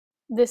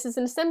This is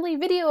an assembly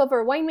video of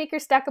our WineMaker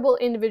stackable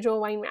individual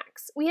wine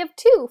racks. We have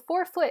two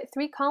 4-foot,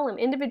 3-column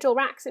individual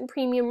racks in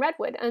premium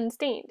redwood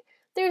unstained.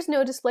 There's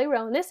no display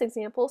rail in this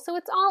example, so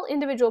it's all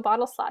individual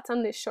bottle slots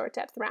on this short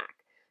depth rack.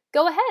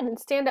 Go ahead and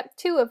stand up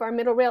two of our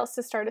middle rails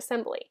to start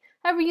assembly.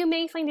 However, you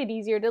may find it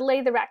easier to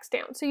lay the racks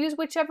down, so use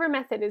whichever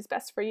method is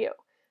best for you.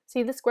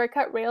 See the square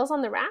cut rails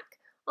on the rack?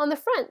 On the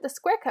front, the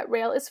square cut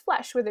rail is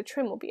flush where the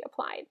trim will be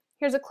applied.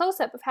 Here's a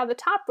close-up of how the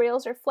top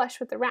rails are flush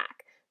with the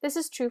rack. This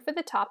is true for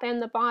the top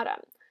and the bottom.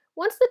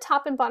 Once the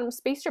top and bottom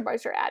spacer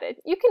bars are added,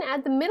 you can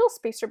add the middle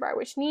spacer bar,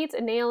 which needs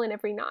a nail in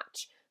every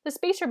notch. The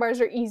spacer bars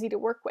are easy to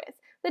work with.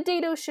 The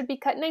dados should be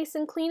cut nice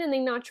and clean and they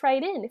notch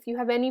right in. If you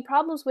have any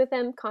problems with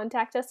them,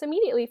 contact us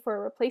immediately for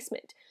a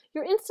replacement.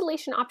 Your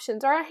installation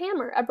options are a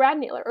hammer, a brad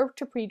nailer, or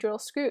to pre-drill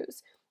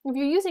screws. If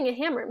you're using a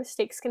hammer,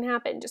 mistakes can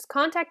happen. Just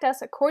contact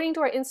us according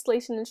to our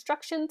installation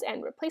instructions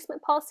and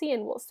replacement policy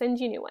and we'll send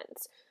you new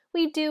ones.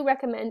 We do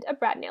recommend a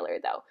brad nailer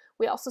though.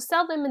 We also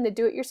sell them in the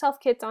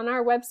do-it-yourself kits on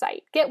our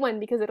website. Get one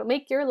because it'll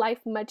make your life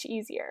much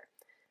easier.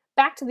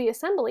 Back to the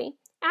assembly,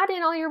 add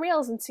in all your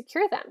rails and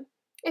secure them.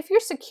 If you're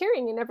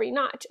securing in every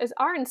notch, as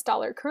our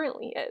installer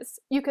currently is,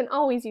 you can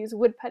always use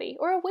wood putty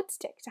or a wood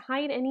stick to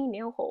hide any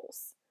nail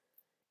holes.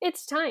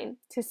 It's time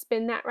to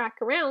spin that rack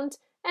around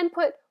and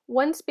put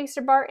one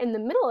spacer bar in the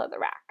middle of the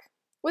rack.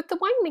 With the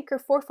WineMaker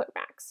 4-foot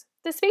racks,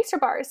 the spacer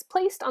bar is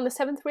placed on the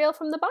 7th rail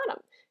from the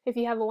bottom. If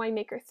you have a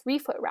WineMaker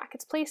 3-foot rack,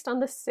 it's placed on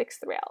the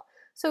 6th rail.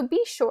 So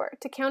be sure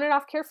to count it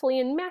off carefully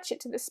and match it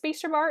to the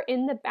spacer bar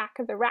in the back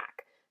of the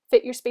rack.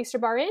 Fit your spacer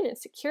bar in and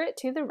secure it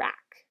to the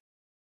rack.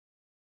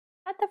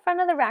 At the front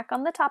of the rack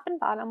on the top and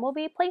bottom, we'll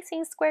be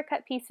placing square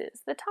cut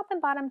pieces, the top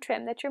and bottom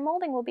trim that your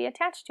molding will be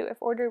attached to if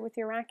ordered with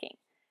your racking.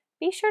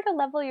 Be sure to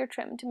level your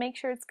trim to make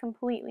sure it's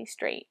completely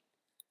straight.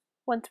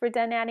 Once we're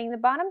done adding the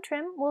bottom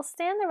trim, we'll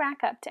stand the rack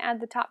up to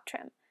add the top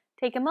trim.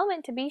 Take a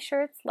moment to be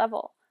sure it's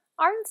level.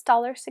 Our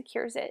installer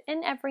secures it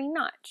in every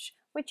notch,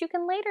 which you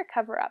can later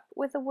cover up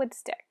with a wood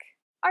stick.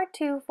 Our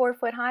two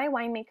 4-foot high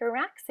WineMaker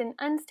racks in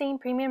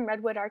unstained premium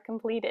redwood are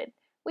completed.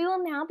 We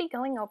will now be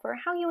going over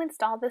how you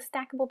install the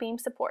stackable beam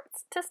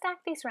supports to stack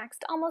these racks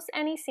to almost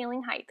any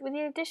ceiling height with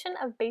the addition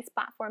of base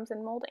platforms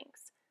and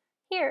moldings.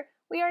 Here,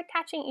 we are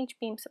attaching each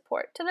beam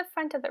support to the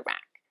front of the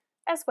rack,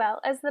 as well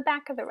as the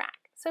back of the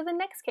rack, so the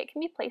next kit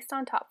can be placed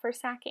on top for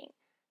stacking.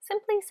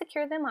 Simply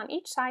secure them on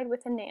each side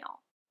with a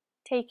nail.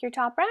 Take your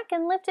top rack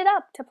and lift it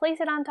up to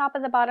place it on top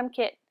of the bottom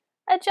kit.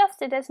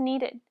 Adjust it as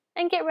needed,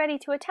 and get ready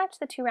to attach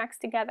the two racks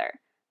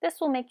together. This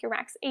will make your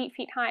racks 8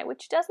 feet high,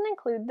 which doesn't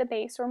include the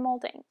base or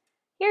molding.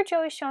 Here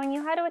Joe is showing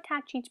you how to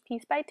attach each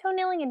piece by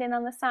toe-nailing it in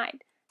on the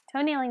side.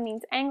 Toe-nailing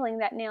means angling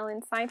that nail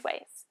in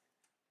sideways.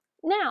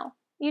 Now,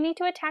 you need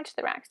to attach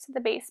the racks to the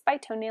base by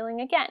toe-nailing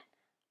again.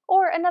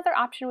 Or another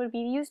option would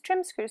be to use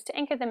trim screws to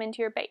anchor them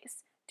into your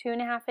base.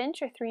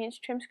 2.5-inch or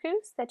 3-inch trim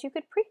screws that you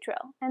could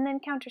pre-drill and then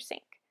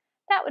countersink.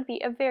 That would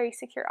be a very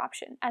secure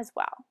option as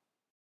well.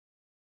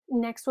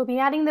 Next, we'll be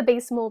adding the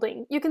base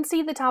molding. You can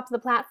see the top of the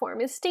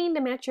platform is stained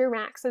to match your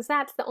racks, as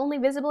that's the only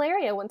visible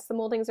area once the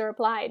moldings are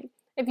applied.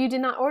 If you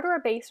did not order a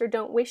base or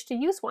don't wish to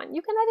use one,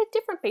 you can add a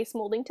different base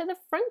molding to the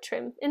front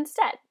trim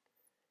instead.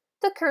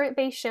 The current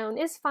base shown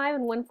is 5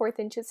 1/4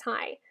 inches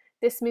high.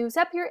 This moves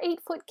up your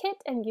 8-foot kit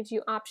and gives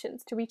you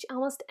options to reach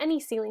almost any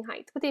ceiling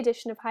height with the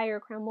addition of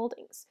higher crown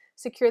moldings.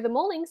 Secure the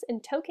moldings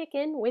and toe kick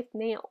in with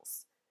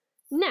nails.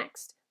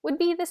 Next would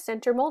be the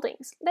center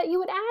moldings that you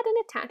would add and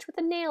attach with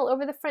a nail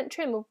over the front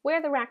trim of where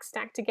the racks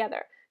stack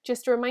together.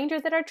 Just a reminder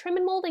that our trim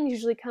and moldings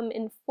usually come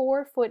in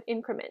 4-foot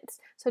increments,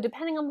 so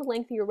depending on the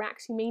length of your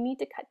racks, you may need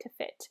to cut to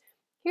fit.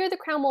 Here are the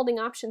crown molding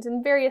options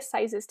in various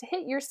sizes to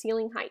hit your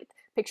ceiling height.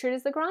 Pictured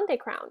as the grande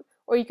crown,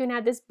 or you can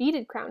add this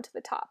beaded crown to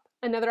the top.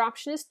 Another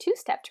option is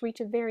 2-step to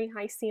reach a very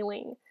high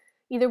ceiling.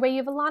 Either way, you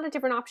have a lot of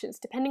different options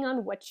depending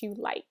on what you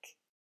like.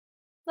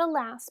 The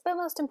last but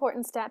most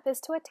important step is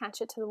to attach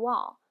it to the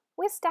wall.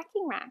 With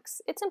stacking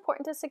racks, it's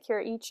important to secure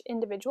each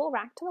individual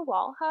rack to the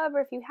wall. However,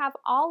 if you have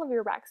all of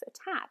your racks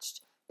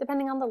attached,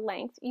 depending on the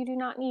length, you do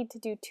not need to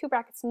do 2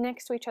 brackets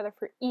next to each other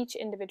for each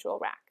individual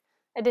rack.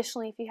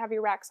 Additionally, if you have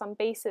your racks on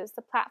bases,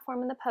 the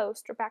platform and the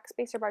post or back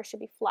spacer bar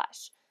should be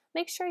flush.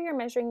 Make sure you're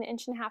measuring the 1.5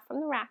 inches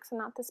from the racks and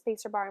not the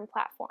spacer bar and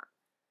platform.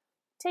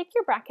 Take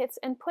your brackets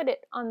and put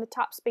it on the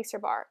top spacer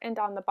bar and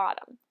on the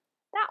bottom.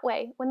 That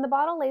way, when the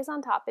bottle lays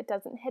on top, it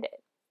doesn't hit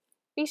it.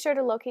 Be sure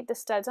to locate the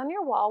studs on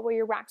your wall where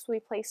your racks will be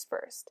placed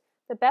first.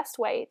 The best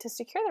way to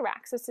secure the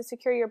racks is to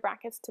secure your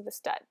brackets to the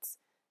studs.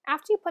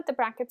 After you put the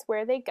brackets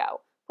where they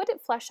go, put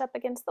it flush up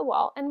against the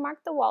wall and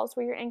mark the walls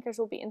where your anchors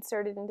will be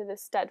inserted into the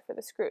stud for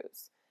the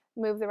screws.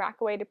 Move the rack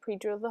away to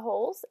pre-drill the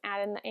holes,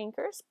 add in the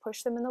anchors,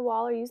 push them in the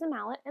wall or use a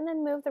mallet, and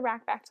then move the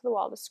rack back to the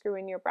wall to screw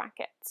in your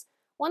brackets.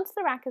 Once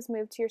the rack is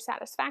moved to your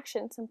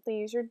satisfaction, simply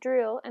use your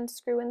drill and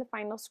screw in the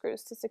final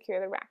screws to secure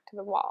the rack to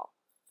the wall.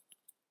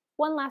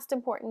 One last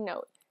important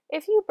note.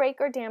 If you break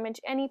or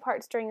damage any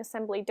parts during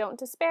assembly, don't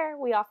despair.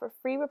 We offer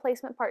free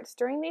replacement parts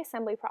during the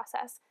assembly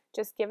process.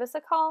 Just give us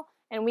a call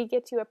and we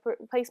get you a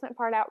replacement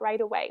part out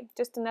right away.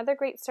 Just another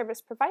great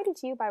service provided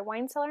to you by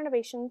Wine Cellar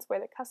Innovations, where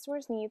the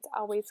customer's needs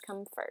always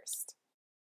come first.